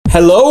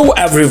Hello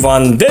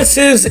everyone, this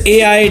is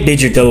AI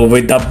Digital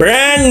with a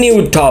brand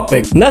new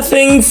topic,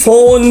 Nothing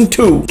Phone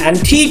 2,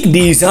 Antique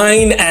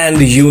Design and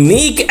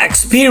Unique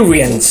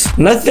Experience.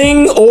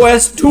 Nothing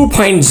OS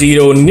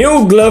 2.0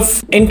 New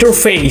Glyph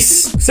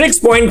Interface,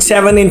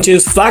 6.7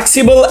 inches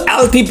Flexible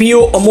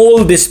LTPO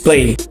AMOLED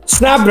Display,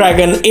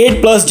 Snapdragon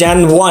 8 Plus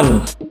Gen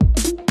 1.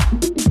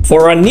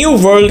 For a new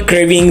world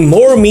craving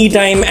more me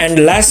time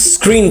and less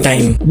screen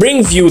time,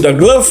 brings you the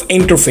Glyph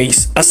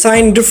Interface.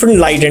 Assign different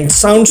light and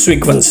sound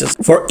sequences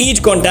for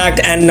each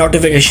contact and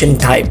notification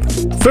type.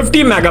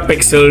 50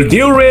 megapixel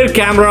dual rear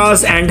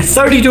cameras and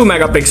 32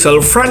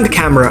 megapixel front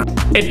camera.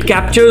 It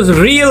captures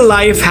real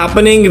life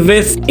happening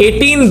with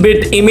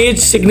 18-bit image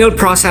signal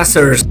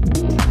processors.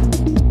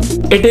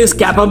 It is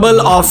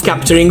capable of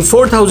capturing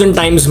 4,000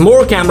 times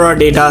more camera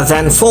data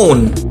than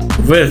phone.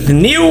 With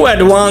new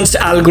advanced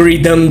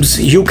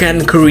algorithms, you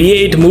can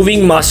create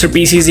moving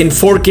masterpieces in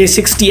 4K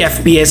 60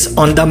 FPS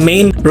on the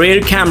main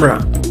rear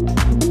camera.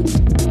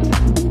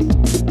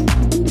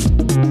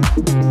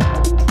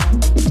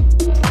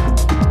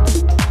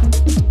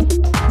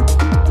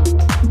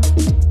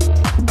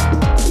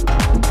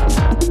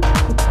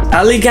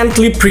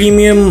 Elegantly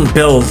premium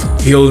build.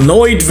 You'll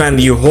know it when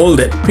you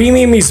hold it.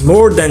 Premium is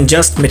more than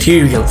just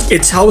materials.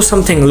 It's how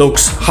something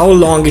looks, how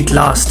long it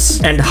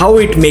lasts, and how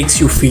it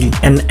makes you feel.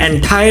 An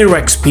entire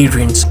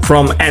experience,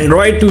 from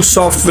Android to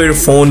software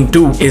phone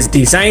 2, is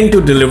designed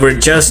to deliver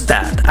just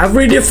that.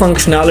 Everyday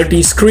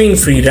functionality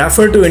screen-free.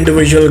 Refer to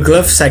individual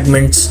Glyph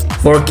segments.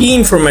 For key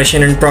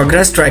information and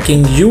progress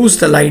tracking, use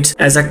the lights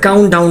as a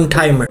countdown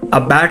timer, a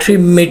battery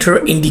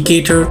meter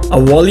indicator, a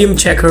volume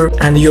checker,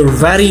 and your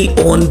very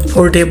own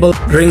portable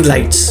ring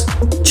lights.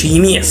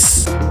 Genius!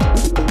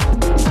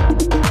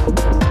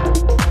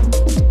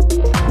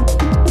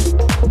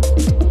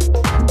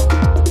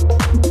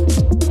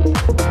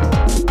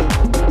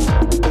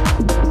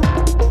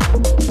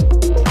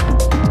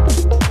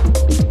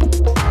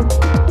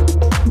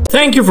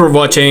 Thank you for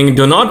watching.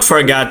 Do not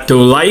forget to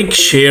like,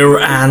 share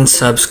and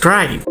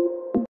subscribe.